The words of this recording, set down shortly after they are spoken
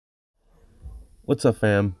What's up,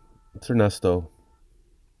 fam? It's Ernesto.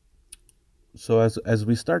 So as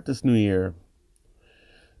we start this new year,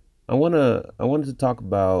 I wanted to talk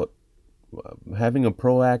about having a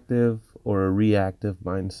proactive or a reactive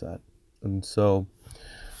mindset. And so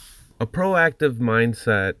a proactive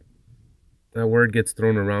mindset, that word gets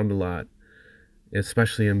thrown around a lot,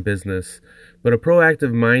 especially in business. But a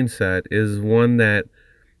proactive mindset is one that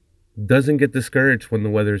doesn't get discouraged when the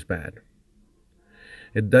weather's bad.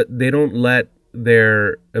 They don't let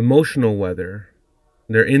their emotional weather,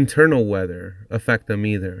 their internal weather affect them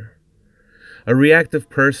either. A reactive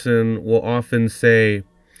person will often say,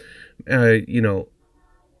 uh, you know,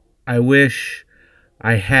 I wish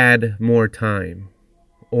I had more time,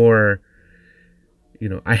 or,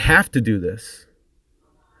 I have to do this.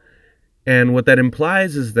 And what that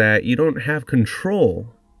implies is that you don't have control.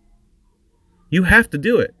 You have to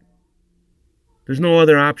do it. There's no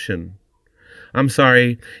other option. I'm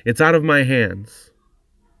sorry, it's out of my hands.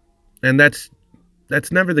 And that's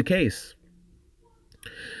never the case.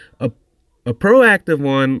 A, a proactive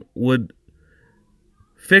one would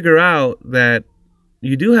figure out that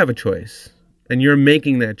you do have a choice and you're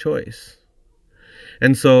making that choice.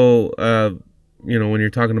 And so, when you're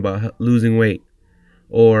talking about losing weight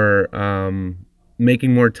or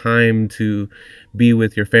making more time to be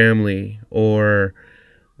with your family, or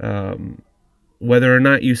um, whether or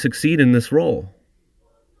not you succeed in this role,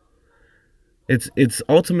 it's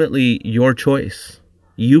ultimately your choice.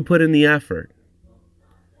 You put in the effort.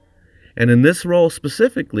 And in this role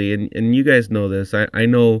specifically, and you guys know this, I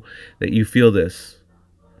know that you feel this.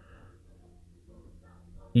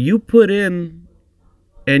 You put in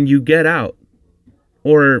and you get out.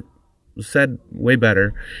 Or said way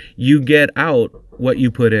better, you get out what you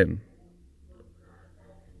put in.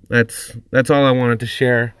 That's all I wanted to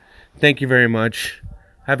share. Thank you very much.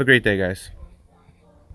 Have a great day, guys.